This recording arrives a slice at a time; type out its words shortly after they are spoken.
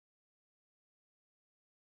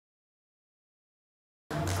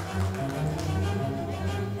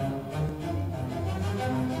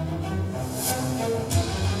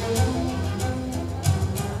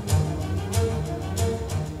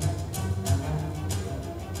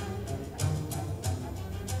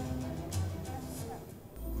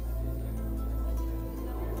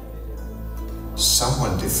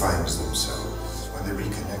Someone defines themselves when they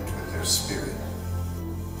reconnect with their spirit,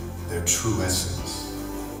 their true essence,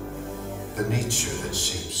 the nature that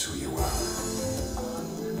shapes who you are.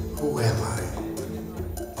 Who am I?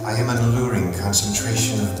 I am an alluring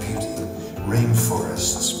concentration of beauty,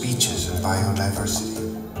 rainforests, beaches, and biodiversity.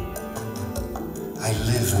 I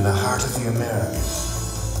live in the heart of the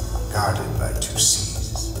Americas, guarded by two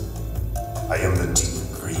seas. I am the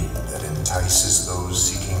deep green that entices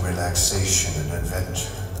those seeking relaxation and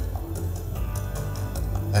adventure.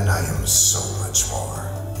 And I am so much more.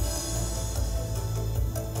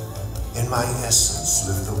 In my essence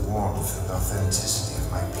live the warmth and authenticity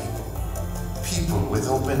of my people. People with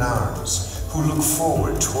open arms who look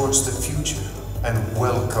forward towards the future and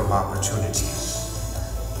welcome opportunities.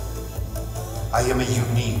 I am a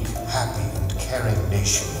unique, happy, and caring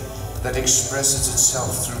nation that expresses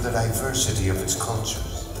itself through the diversity of its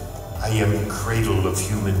cultures. I am the cradle of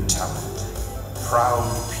human talent, proud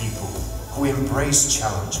people who embrace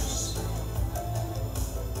challenges.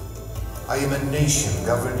 I am a nation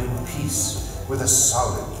governed in peace with a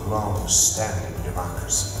solid, long-standing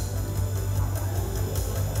democracy.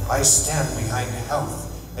 I stand behind health,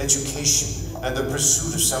 education, and the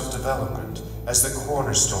pursuit of self-development as the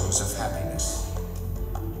cornerstones of happiness.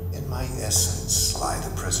 In my essence lie the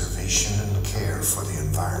preservation and care for the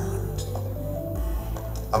environment,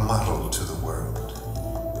 a model to the world.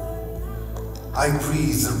 I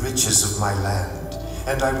breathe the riches of my land,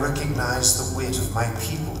 and I recognize the wit of my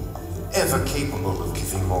people, ever capable of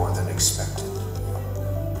giving more than expected.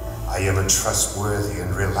 I am a trustworthy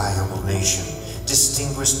and reliable nation,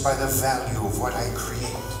 distinguished by the value of what I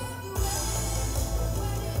create.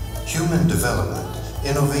 Human development,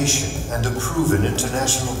 innovation, and a proven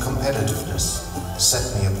international competitiveness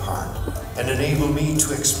set me apart and enable me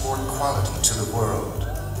to export quality to the world.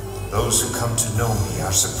 Those who come to know me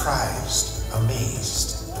are surprised,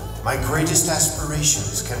 amazed. My greatest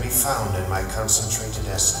aspirations can be found in my concentrated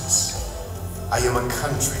essence. I am a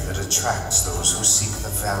country that attracts those who seek the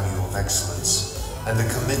value of excellence and the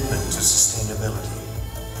commitment to sustainability.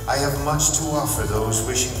 I have much to offer those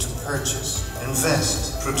wishing to purchase,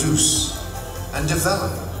 invest, produce, and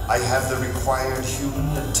develop. I have the required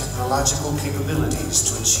human and technological capabilities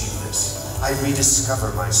to achieve this. I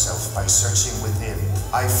rediscover myself by searching within.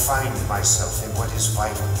 I find myself in what is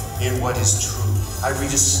vital, in what is true. I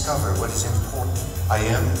rediscover what is important. I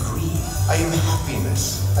am green. I am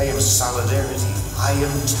happiness. I am solidarity. I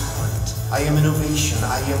am talent. I am innovation.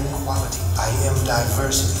 I am quality. I am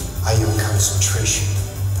diversity. I am concentration.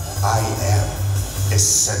 I am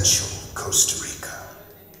essential Costa Rica.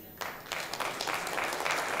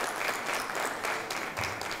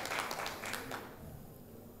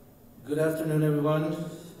 Good afternoon, everyone.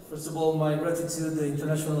 First of all, my gratitude to the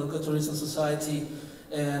International Ecotourism Society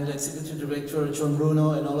and Executive Director John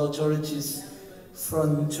Bruno and all authorities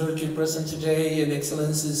from Turkey present today, and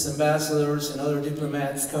excellencies, ambassadors, and other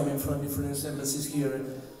diplomats coming from different embassies here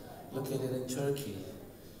located in Turkey.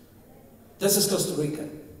 This is Costa Rica,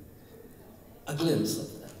 a glimpse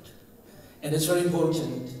of that. And it's very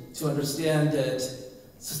important to understand that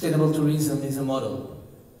sustainable tourism is a model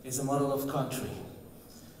of country.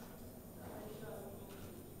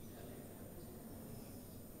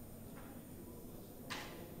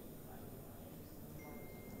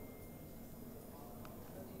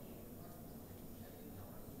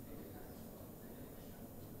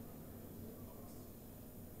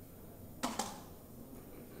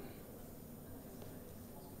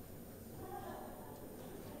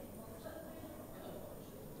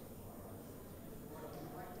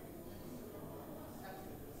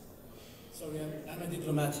 Sorry, I'm a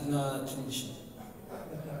diplomat, not a technician.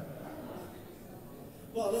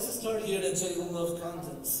 Well, let's start here and table of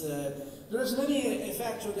contents. There's many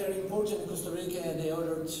factors that are important in Costa Rica in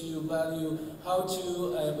order to value how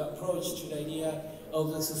to approach to the idea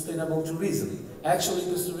of the sustainable tourism. Actually,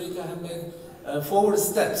 Costa Rica has made forward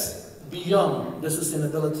steps beyond the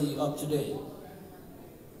sustainability of today.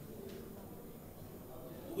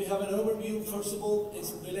 We have an overview. First of all,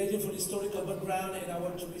 it's relating for historical background and our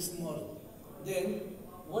tourism model. Then,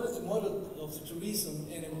 what is the model of the tourism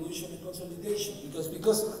and evolution and consolidation?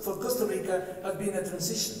 Because for Costa Rica has been a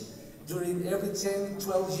transition. During every 10,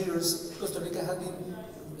 12 years, Costa Rica has been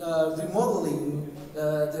remodeling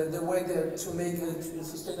the way to make a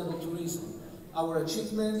sustainable tourism. Our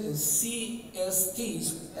achievement in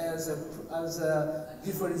CSTs as a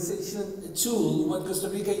differentiation tool, what Costa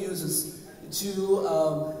Rica uses to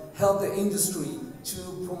help the industry to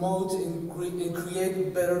promote and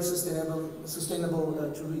create better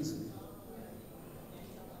sustainable tourism.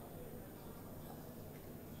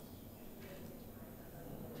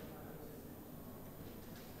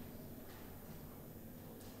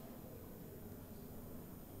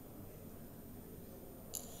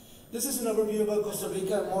 This is an overview about Costa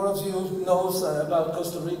Rica. More of you knows about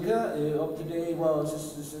Costa Rica. Up to date, well,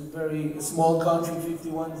 it's a very small country,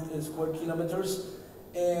 51 square kilometers,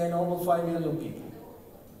 and almost 5 million people.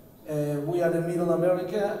 We are in Middle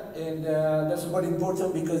America, and that's very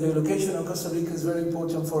important because the location of Costa Rica is very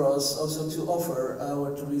important for us also to offer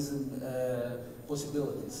our tourism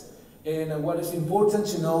possibilities. And what is important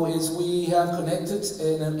to know is we have connected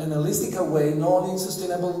in a holistic way, not only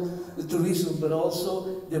sustainable tourism, but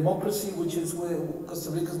also democracy, which is where Costa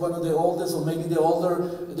Rica is one of the oldest, or maybe the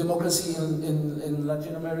older democracy in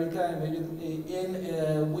Latin America, and maybe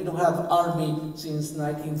we don't have army since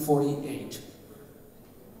 1948.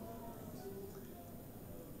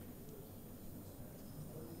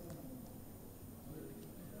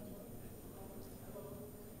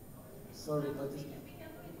 Sorry about this.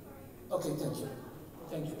 Okay, thank you.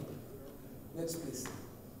 Thank you. Next, please.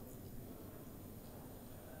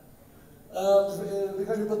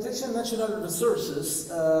 Regarding protection of natural resources,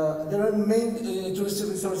 there are main touristic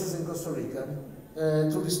resources in Costa Rica.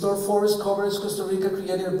 To restore forest coverage, Costa Rica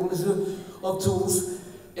created a policy of tools.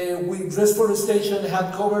 With reforestation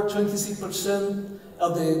have covered 26%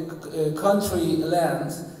 of the country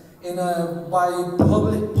land and by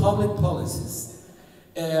public policies.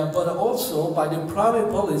 But also by the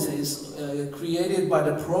private policies created by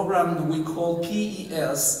the program we call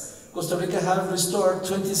PES. Costa Rica has restored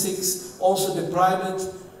 26, also the private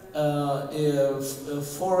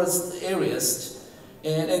forest areas.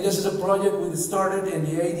 And this is a project we started in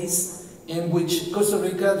the 80s, in which Costa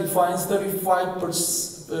Rica defines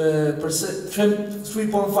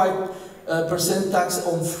 3.5% tax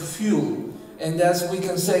on fuel. And as we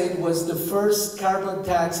can say, it was the first carbon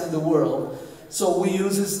tax in the world. So we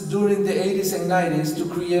use this during the 80s and 90s to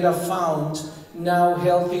create a fund now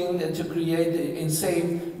helping to create and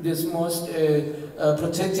save these most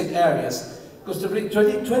protected areas. Costa Rica,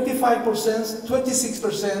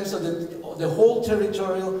 26% of the whole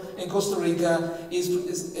territorial in Costa Rica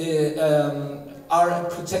are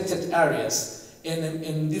protected areas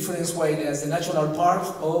in different ways, as the national parks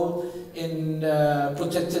or in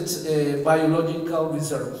protected biological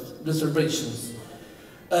reservations.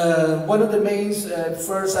 One of the main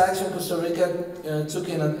first action Costa Rica took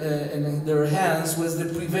in their hands was to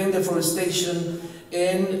prevent deforestation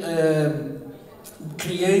and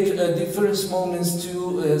create different moments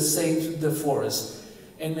to save the forest.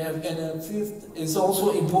 And fifth is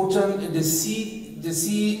also important the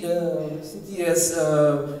CTS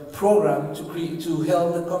program to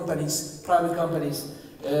help the companies, private companies,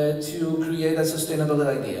 to create a sustainable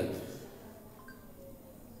idea.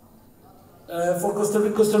 For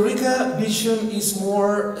Costa Rica, vision is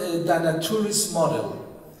more than a tourist model.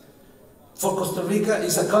 For Costa Rica,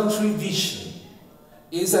 it's a country vision.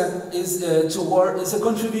 It's a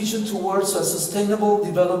country vision towards a sustainable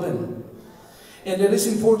development. And it is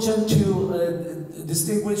important to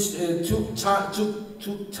distinguish two sort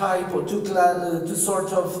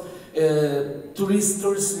of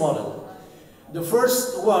tourist model. The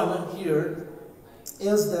first one here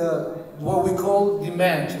is what we call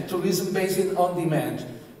demand, tourism based on demand.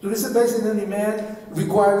 Tourism based on demand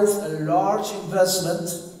requires a large investment,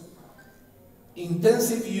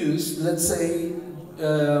 intensive use, let's say,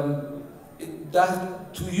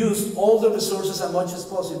 that to use all the resources as much as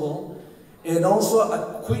possible, and also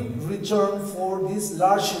a quick return for this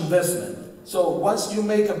large investment. So once you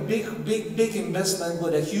make a big investment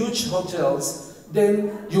with a huge hotels,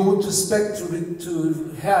 then you would expect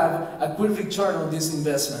to have a quick return on this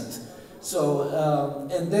investment. So,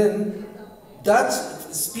 and then that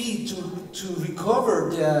speed to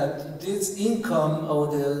recover this income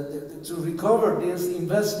or to recover this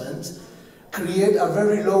investment create a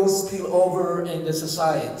very low spillover in the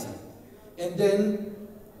society. And then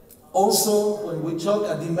also when we talk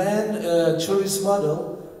a demand tourist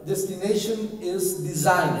model, destination is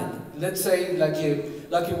designed. Let's say like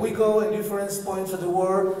if we go in different points of the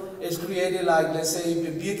world, it's created like, let's say,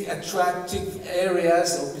 big attractive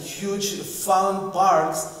areas or huge fun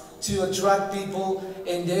parks to attract people,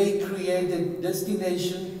 and they create a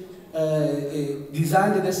destination,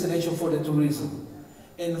 design the destination for the tourism.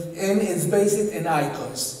 And it's based in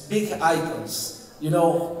icons, big icons, you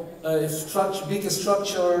know, big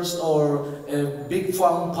structures or big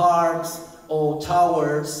fun parks or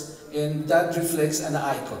towers, and that reflects an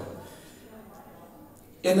icon.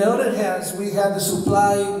 On the other hand, we have the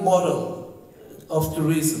supply model of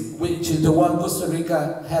tourism, which is the one Costa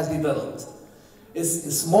Rica has developed. It's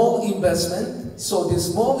a small investment, so the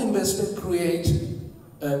small investment creates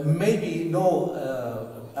maybe a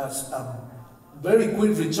very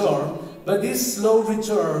quick return, but this slow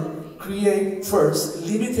return create first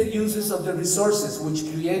limited uses of the resources, which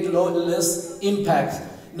create less impact,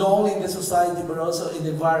 not only in the society but also in the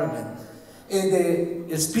environment. And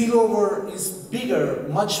the spillover is bigger,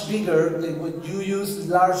 much bigger than when you use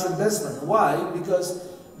large investment. Why? Because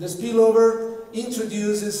the spillover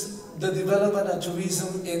introduces the development of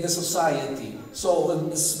tourism in the society.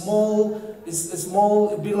 So small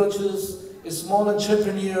villages, small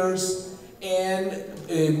entrepreneurs, and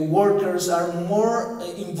workers are more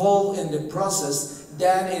involved in the process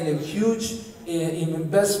than in a huge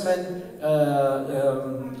investment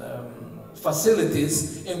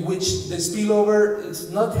facilities in which the spillover is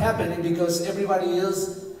not happening because every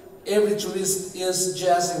tourist is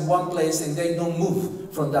just in one place and they don't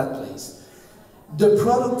move from that place. The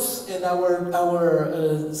products in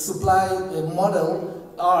our supply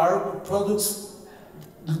model are products,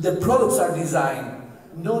 the products are designed,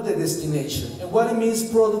 not the destination. And what it means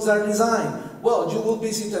products are designed? Well, you will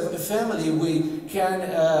visit a family, we can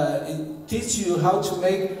teach you how to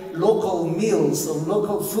make local meals or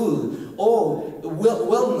local food, or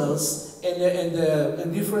wellness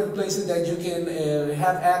in different places that you can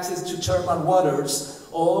have access to thermal waters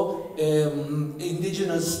or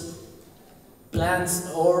indigenous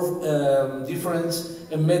plants or different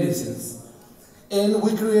medicines. And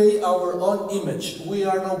we create our own image. We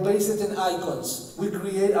are not based in icons. We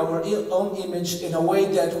create our own image in a way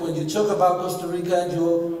that when you talk about Costa Rica,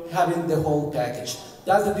 you're having the whole package.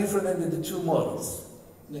 That's the difference in the two models.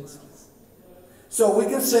 Next, please. So we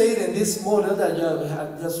can say in this model that you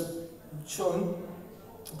have just shown,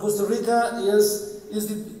 Costa Rica is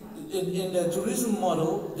in the tourism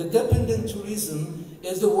model, the dependent tourism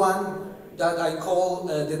is the one that I call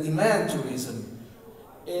the demand tourism.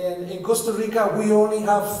 And in Costa Rica, we only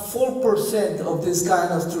have 4% of this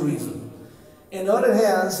kind of tourism. On the other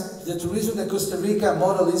hand, the tourism that Costa Rica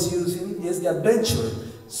model is using is the adventure.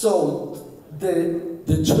 So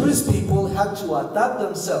the tourist people have to adapt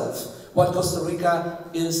themselves what Costa Rica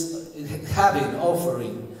is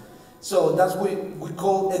offering. So that's what we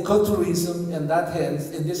call ecotourism in that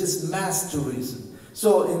sense, and this is mass tourism.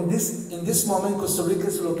 So in this moment, Costa Rica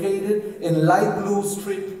is located in light blue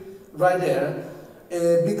strip right there,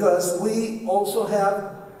 because we also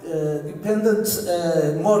have dependent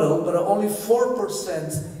model, but only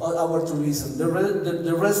 4% of our tourism. The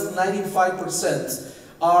rest 95%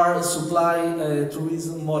 are supply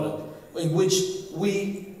tourism model, in which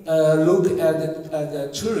we look at the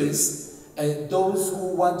tourists, those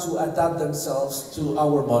who want to adapt themselves to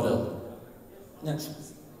our model. Next,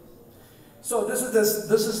 please. So this is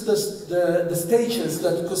the stages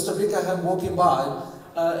that Costa Rica have walking by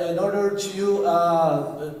in order to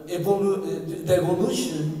the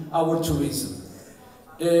evolution of our tourism.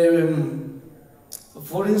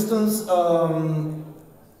 For instance,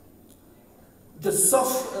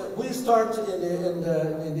 we start in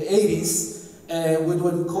the 80s with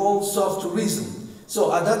what we call soft tourism.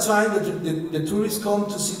 So at that time, the tourists come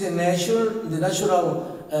to see the natural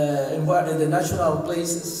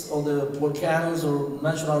places, or the volcanoes or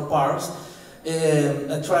national parks,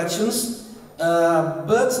 attractions.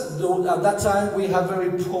 But at that time, we have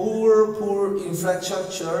very poor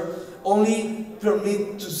infrastructure, only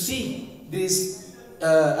permit to see these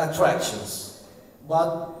attractions.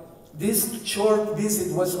 But this short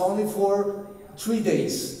visit was only for 3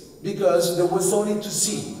 days, because there was only to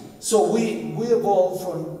see. So we evolved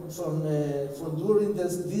from during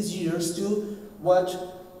these years to what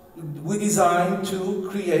we designed to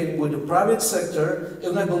create with the private sector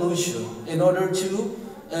an evolution in order to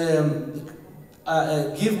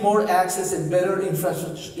give more access and better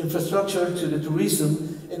infrastructure to the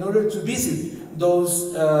tourism in order to visit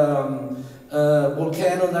those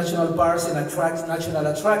volcano national parks and attract national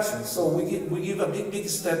attractions. So we give a big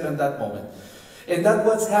step in that moment. And that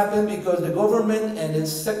what's happened because the government and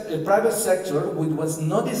the private sector, which was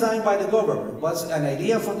not designed by the government, was an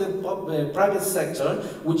idea from the private sector,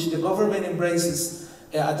 which the government embraces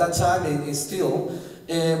at that time and is still,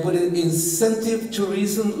 with an incentive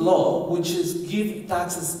tourism law, which is give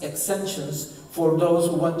taxes exemptions for those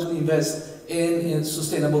who want to invest in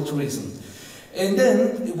sustainable tourism. And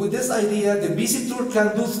then with this idea, the visitor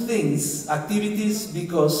can do things, activities,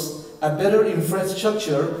 because a better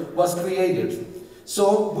infrastructure was created.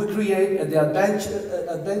 So we create the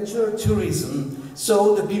adventure tourism,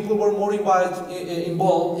 so the people were more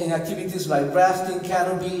involved in activities like rafting,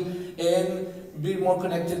 canopy, and be more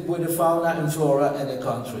connected with the fauna and flora in the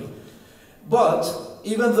country. But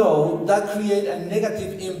even though that created a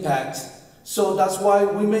negative impact, so that's why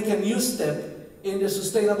we make a new step in the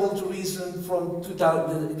sustainable tourism from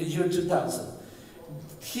the year 2000.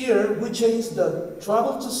 Here we changed the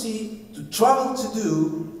travel to see to travel to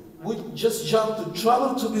do, would just jump to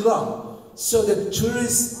travel to belong, so the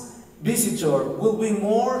tourist visitor will be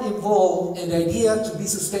more involved in the idea to be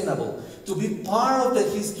sustainable, to be part of the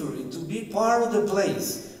history, to be part of the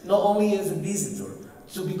place, not only as a visitor,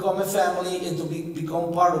 to become a family and to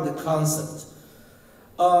become part of the concept.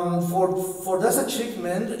 For that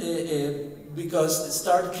achievement, because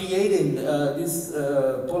start creating this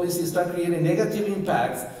policy, start creating negative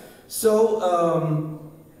impacts, so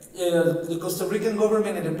the Costa Rican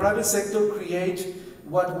government and the private sector create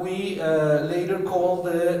what we later call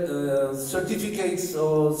the certificates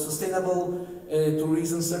or sustainable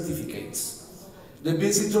tourism certificates. The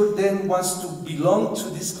visitor then wants to belong to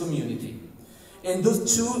this community. And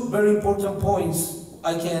those two very important points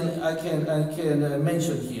I can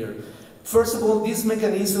mention here. First of all, this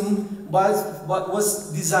mechanism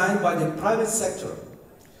was designed by the private sector,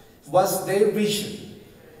 was their vision.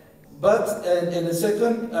 But, and the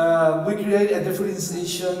second, we create a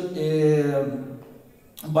differentiation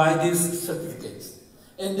by these certificates.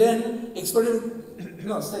 And then experiment,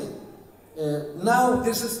 no, stay. Now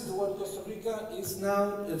this is what Costa Rica is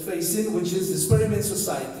now facing, which is experiment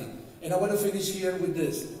society. And I want to finish here with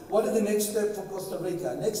this. What is the next step for Costa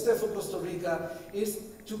Rica? Next step for Costa Rica is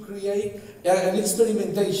to create an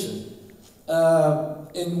experimentation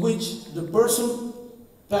in which the person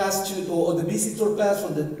passed to, or the visitor passed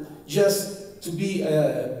from the, just to be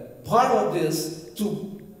part of this to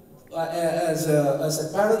as a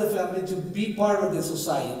part of the family, to be part of the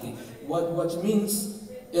society. What means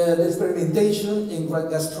the experimentation in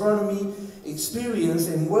gastronomy experience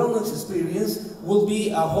and wellness experience will be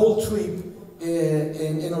a whole trip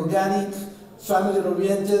in organic,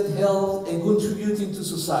 family-oriented health and contributing to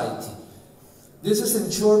society. This is in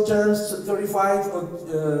short terms 35 of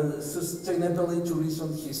sustainability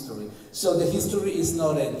tourism history. So the history is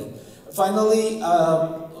not ended. Finally,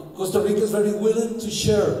 Costa Rica is very willing to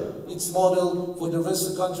share its model for the rest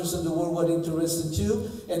of the countries in the world who are interested too,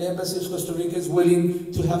 and Embassy of Costa Rica is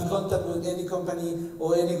willing to have contact with any company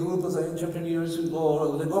or any group of entrepreneurs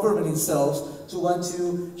or the government itself to want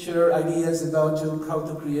to share ideas about how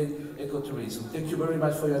to create ecotourism. Thank you very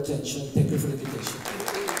much for your attention. Thank you for the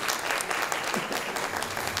invitation.